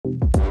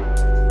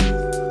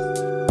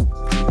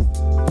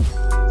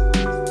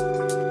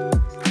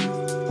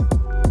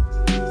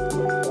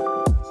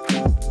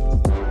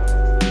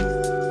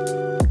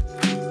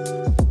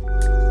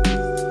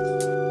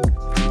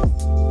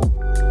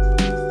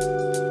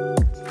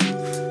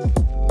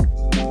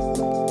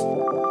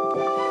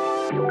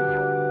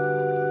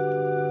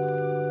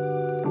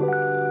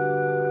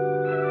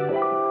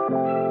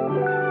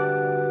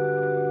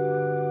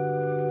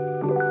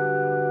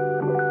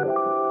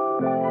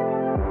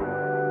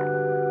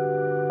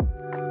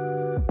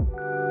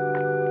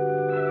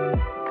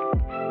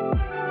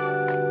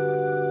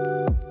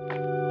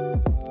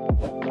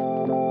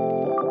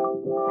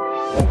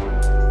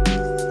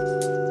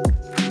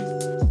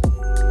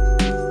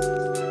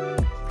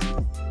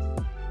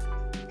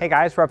Hey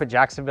guys, we're up at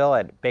Jacksonville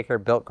at Baker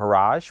Built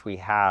Garage. We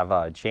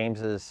have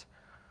James's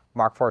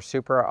Mark IV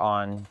Supra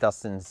on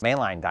Dustin's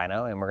mainline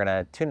dyno, and we're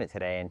gonna tune it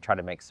today and try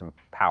to make some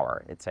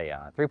power. It's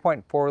a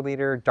 3.4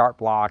 liter dart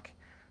block,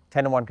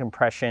 10-to-1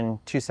 compression,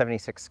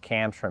 276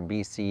 cams from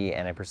BC,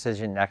 and a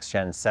Precision Next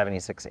Gen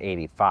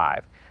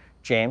 7685.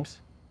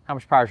 James, how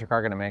much power is your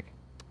car gonna make?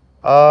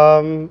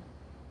 I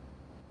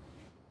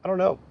don't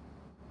know.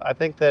 I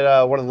think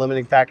that one of the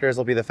limiting factors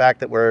will be the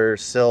fact that we're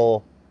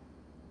still,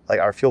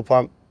 like our fuel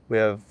pump, we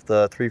have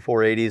the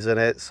 3.480s in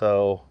it,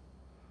 so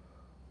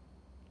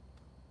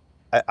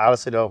I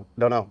honestly don't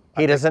know.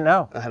 He doesn't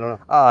know. I don't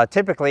know.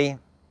 Typically,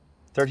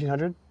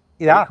 1,300?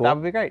 yeah, cool. that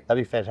would be great.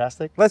 That'd be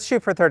fantastic. Let's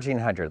shoot for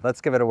 1,300.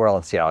 Let's give it a whirl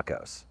and see how it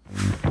goes.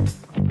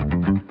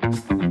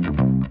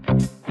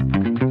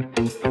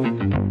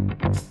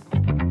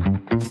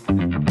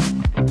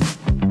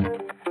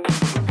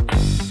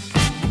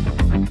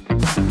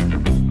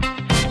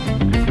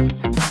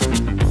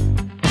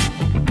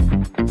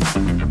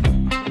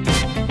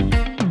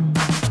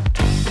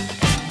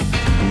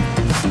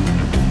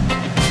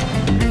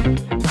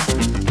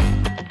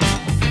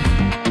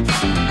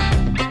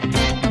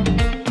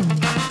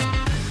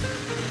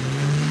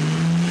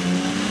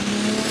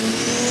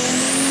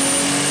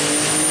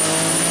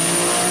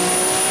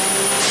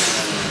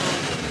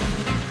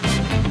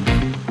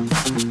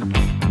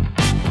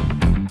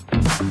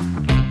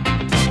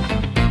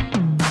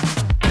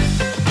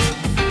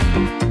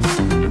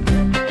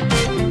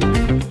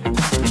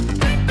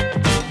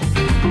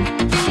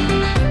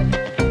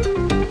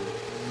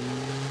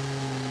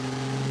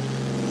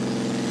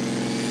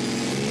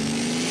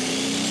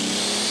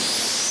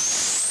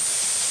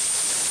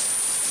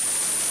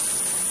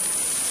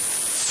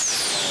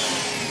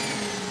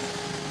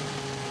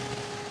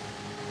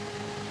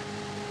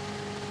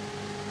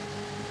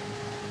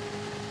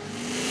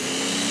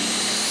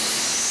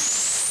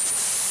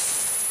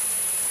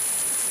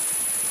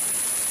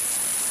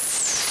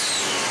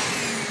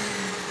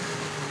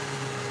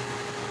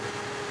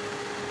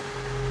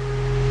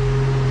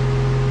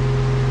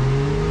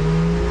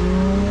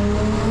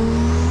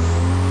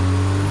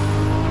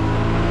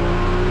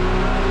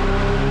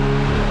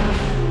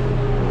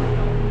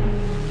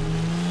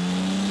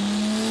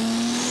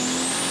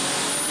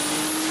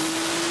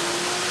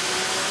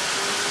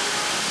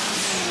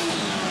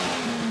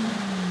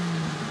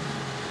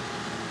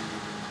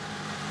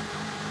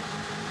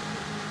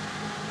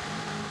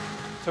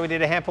 So we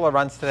did a handful of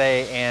runs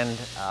today and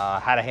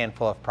had a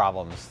handful of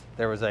problems.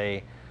 There was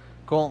a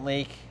coolant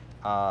leak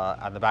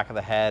on the back of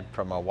the head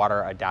from a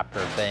water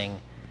adapter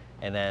thing,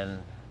 and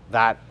then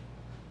that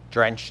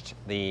drenched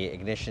the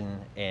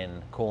ignition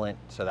in coolant,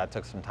 so that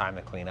took some time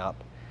to clean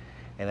up.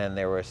 And then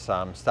there was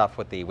some stuff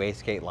with the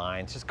wastegate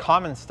lines, just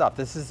common stuff.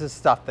 This is the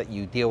stuff that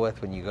you deal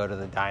with when you go to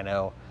the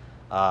dyno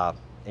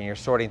and you're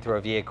sorting through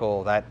a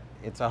vehicle that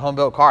it's a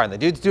home-built car, and the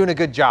dude's doing a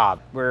good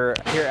job. We're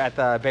here at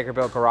the Baker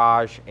Built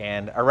Garage,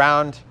 and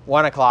around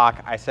 1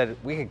 o'clock, I said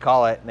we could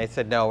call it, and they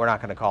said, no, we're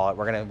not gonna call it.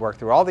 We're gonna work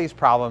through all these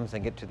problems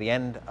and get to the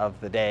end of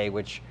the day,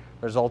 which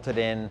resulted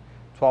in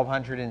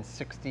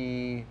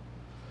 1,260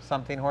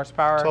 something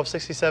horsepower.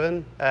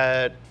 1267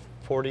 at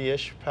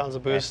 40-ish pounds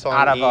of boost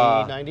on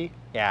E90.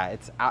 Yeah,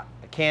 it's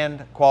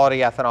canned quality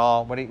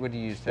ethanol. What do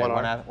you use today?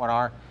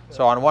 1R?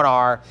 So on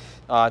 1R,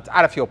 it's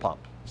out of fuel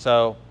pump.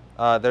 So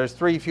there's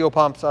 3 fuel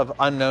pumps of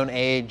unknown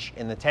age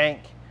in the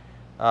tank.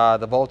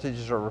 The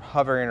voltages are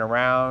hovering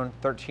around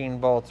 13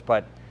 volts,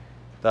 but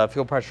the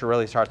fuel pressure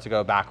really starts to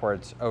go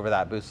backwards over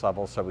that boost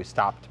level, so we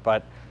stopped.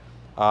 But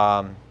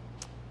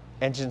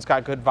engine's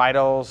got good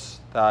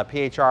vitals. The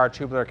PHR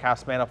tubular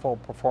cast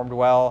manifold performed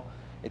well.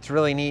 It's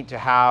really neat to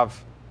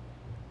have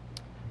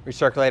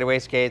recirculated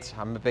wastegates.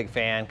 I'm a big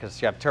fan because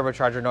you have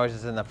turbocharger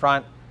noises in the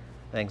front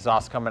and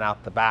exhaust coming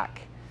out the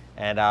back,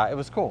 and it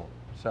was cool.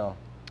 So.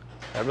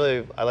 I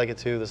like it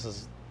too.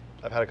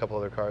 I've had a couple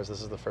other cars.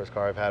 This is the first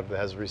car I've had that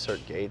has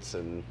recirc gates,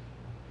 and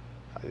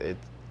it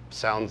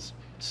sounds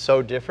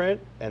so different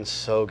and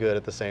so good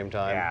at the same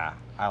time. Yeah,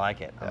 I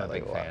like it. I'm a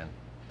big fan.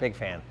 Big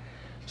fan.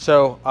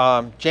 So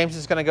James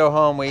is going to go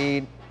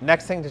home.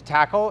 Next thing to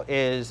tackle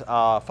is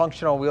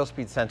functional wheel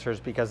speed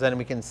sensors, because then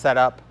we can set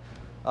up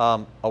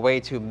a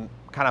way to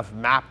kind of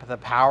map the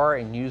power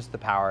and use the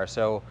power.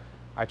 So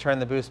I turn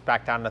the boost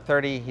back down to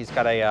 30. He's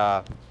got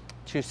a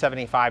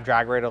 275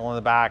 drag radial in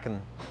the back,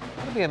 and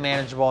it'll be a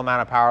manageable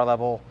amount of power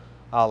level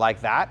like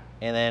that.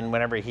 And then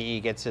whenever he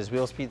gets his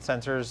wheel speed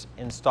sensors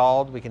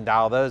installed, we can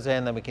dial those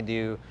in. Then we can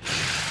do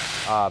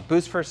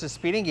boost versus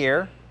speed and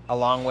gear,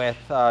 along with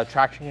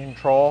traction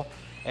control,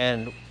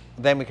 and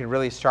then we can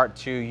really start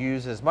to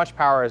use as much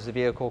power as the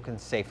vehicle can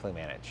safely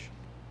manage.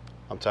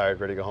 I'm tired,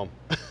 ready to go home.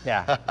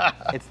 Yeah,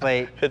 it's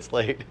late. It's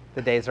late.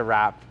 The day's a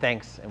wrap.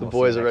 Thanks. And the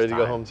boys are ready to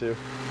go home too.